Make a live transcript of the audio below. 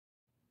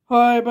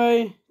Hi,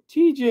 everybody.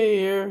 TJ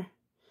here.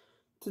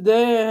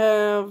 Today I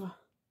have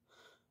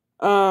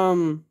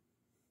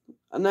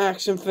an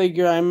action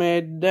figure I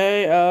made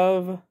today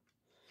of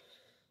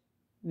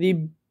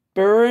the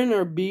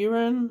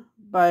Birrin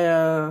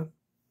by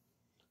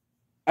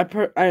I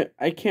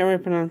can't really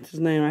pronounce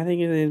his name. I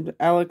think his name is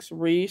Alex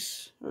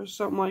Reese or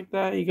something like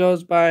that. He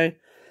goes by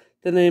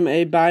the name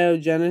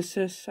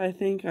Abiogenesis, I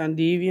think, on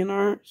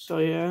DeviantArt. So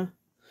yeah.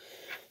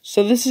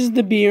 So this is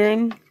the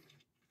Birrin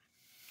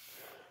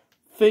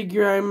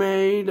figure I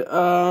made.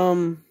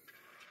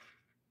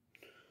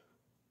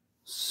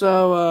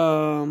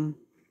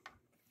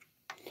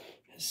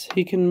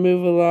 He can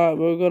move a lot.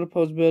 We'll go to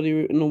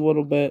posability in a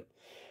little bit.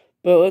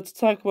 But let's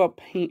talk about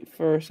paint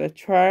first. I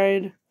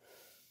tried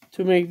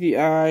to make the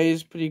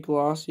eyes pretty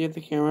glossy if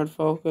the camera would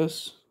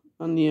focus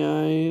on the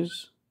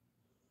eyes.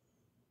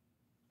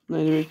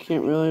 Maybe we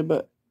can't really,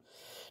 but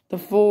the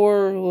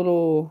four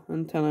little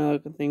antennae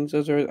looking things,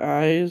 those are his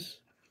eyes.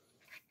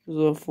 Those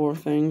little four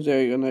things.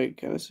 There you go, now you can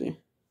kind of see.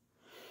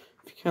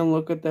 If you kind of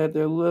look at that,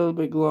 they're a little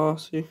bit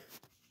glossy.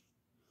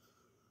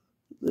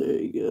 There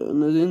you go.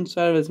 And the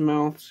inside of his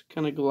mouth's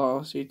kind of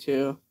glossy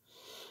too.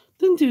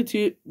 Didn't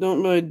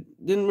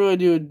really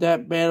do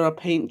that bad of a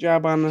paint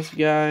job on this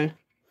guy.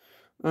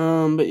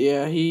 But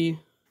yeah, the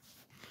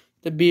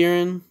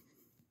Birrin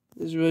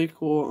is really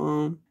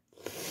cool.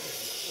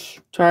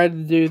 Tried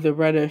to do the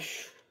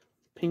reddish,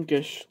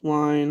 pinkish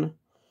line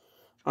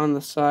on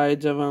the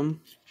sides of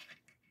him.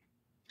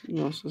 You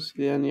can also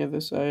see that on the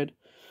other side.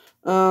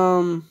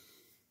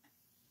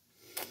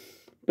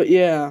 But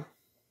yeah.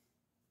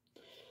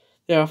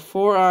 They have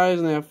four eyes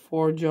and they have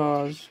four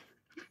jaws.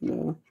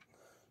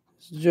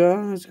 His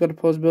jaw, let's go to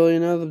posability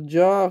now. The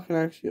jaw can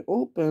actually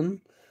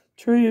open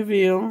to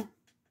reveal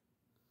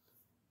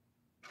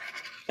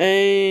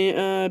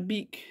a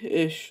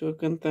beak-ish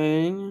looking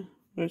thing,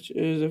 which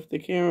is, if the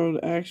camera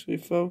would actually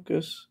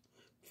focus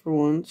for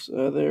once,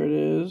 there it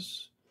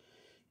is.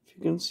 If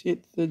you can see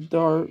it in the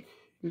dark,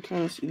 you can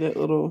kind of see that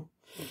little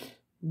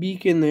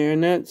beak in there,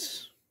 and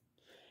that's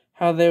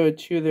how they would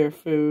chew their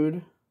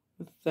food.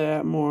 With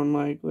that, more than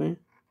likely.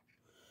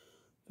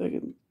 If I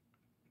can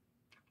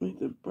make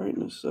the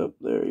brightness up,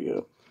 there you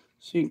go.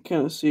 So you can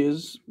kind of see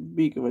his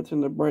beak if I turn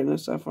the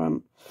brightness up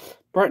on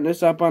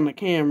the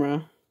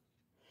camera.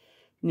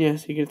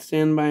 Yes, he can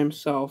stand by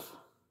himself,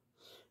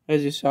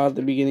 as you saw at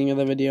the beginning of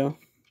the video.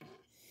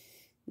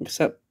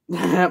 Except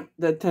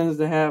that tends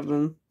to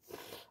happen.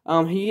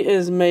 He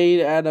is made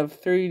out of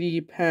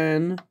 3D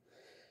pen.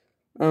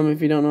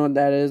 If you don't know what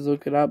that is,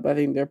 look it up. I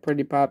think they're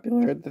pretty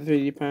popular at the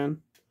 3D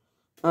pen.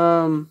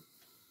 Turn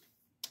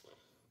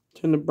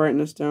the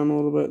brightness down a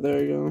little bit.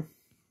 There you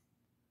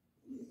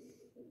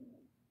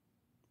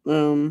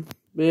go.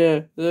 But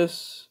yeah,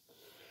 this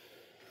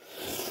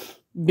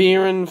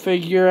Birrin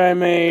figure I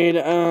made,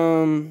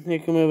 he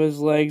can move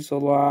his legs a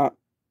lot.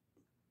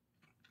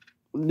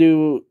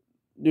 Due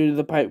to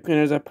the pipe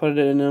cleaners I put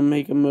it in him,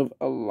 he can move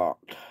a lot.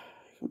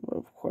 He can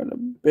move quite a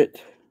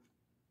bit.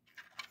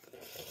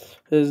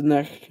 His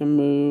neck can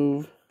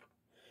move.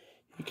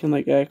 He can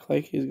act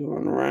like he's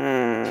going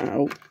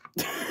around.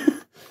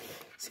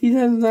 See, he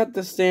tends not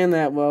to stand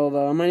that well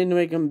though. I might need to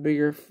make him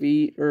bigger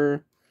feet,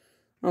 or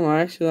I don't know. I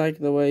actually like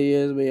the way he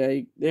is, but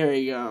yeah, there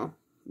you go.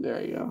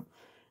 There you go.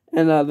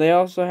 And they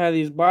also have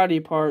these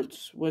body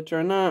parts, which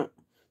are not,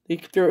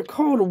 they're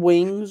called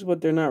wings,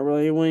 but they're not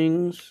really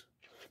wings.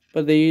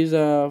 But they use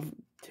to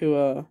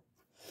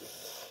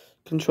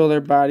control their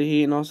body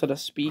heat and also to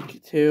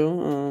speak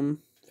too.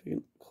 If you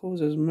can close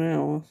his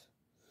mouth,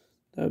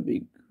 that'd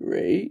be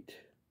great.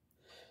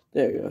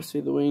 There you go.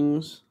 See the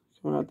wings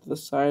coming out to the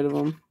side of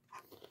them.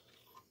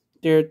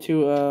 They're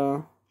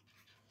to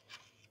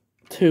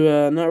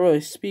not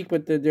really speak,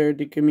 but they're there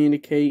to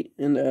communicate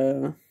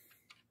and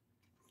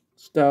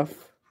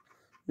stuff.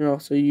 They're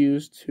also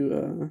used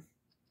to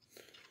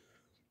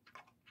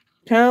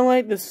kind of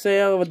like the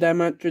sail of a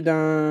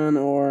Dimetrodon,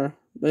 or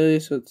at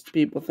least what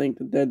people think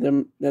that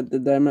the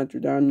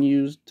Dimetrodon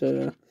used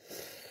to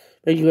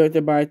regulate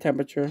their body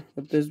temperature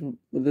with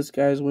this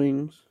guy's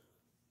wings.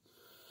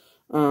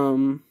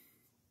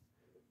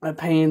 I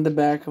painted the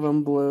back of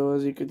them blue,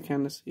 as you could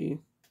kind of see.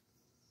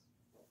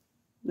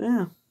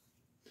 Yeah.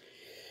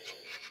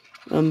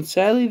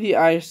 Sadly, the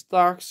eye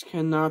stalks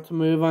cannot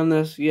move on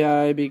this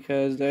guy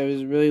because I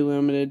was really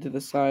limited to the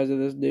size of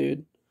this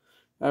dude.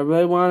 I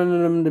really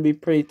wanted him to be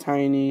pretty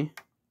tiny.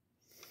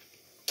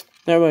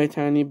 Not really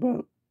tiny,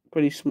 but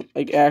pretty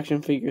like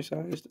action figure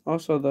sized.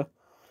 Also,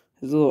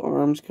 his little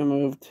arms can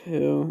move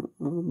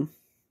too.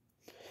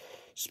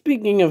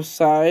 Speaking of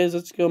size,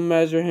 let's go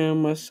measure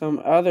him with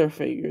some other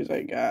figures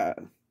I got.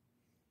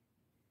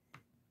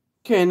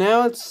 Okay,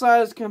 now it's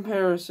size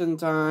comparison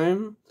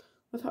time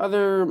with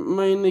other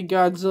mainly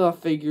Godzilla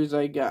figures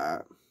I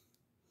got.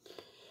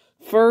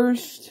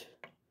 First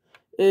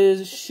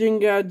is Shin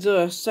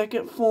Godzilla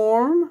second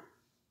form.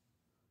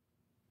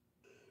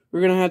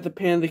 We're gonna have to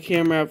pan the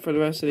camera up for the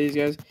rest of these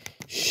guys.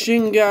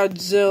 Shin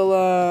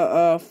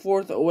Godzilla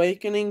fourth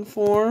awakening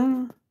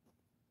form.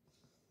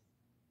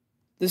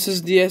 This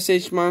is the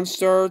SH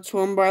Monster Arts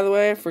one, by the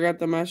way. I forgot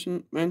to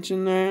mention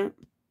that.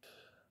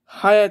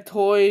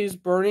 Hayatoy's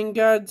Burning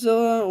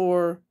Godzilla,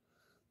 or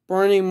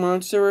Burning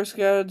Monster vs.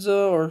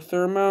 Godzilla, or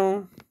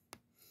Thermo,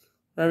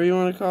 whatever you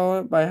want to call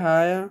it, by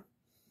Haya.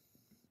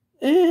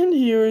 And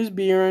here is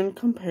Birrin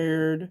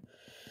compared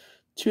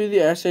to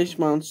the SH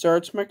Monster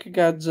Arts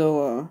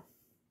Mechagodzilla.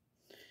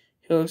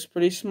 He looks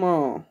pretty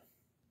small.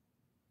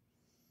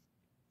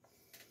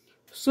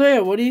 So yeah,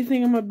 what do you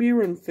think of my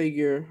Birrin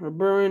figure? Or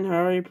Birrin,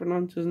 however you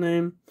pronounce his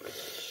name.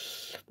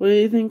 What do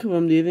you think of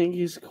him? Do you think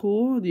he's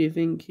cool? Do you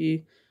think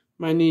he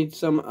might need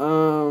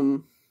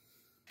something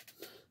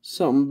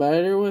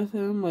better with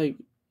him? Like,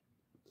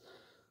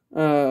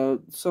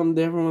 something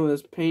different with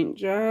his paint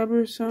job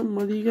or something?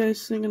 What do you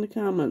guys think in the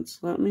comments?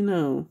 Let me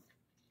know.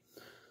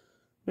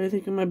 What do you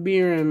think of my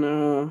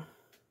Birrin,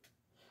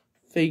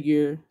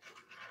 figure?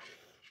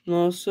 And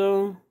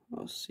also,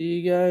 I'll see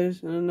you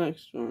guys in the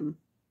next one.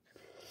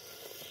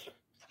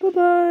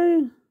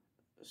 Bye-bye.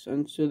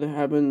 Send to the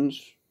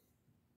heavens.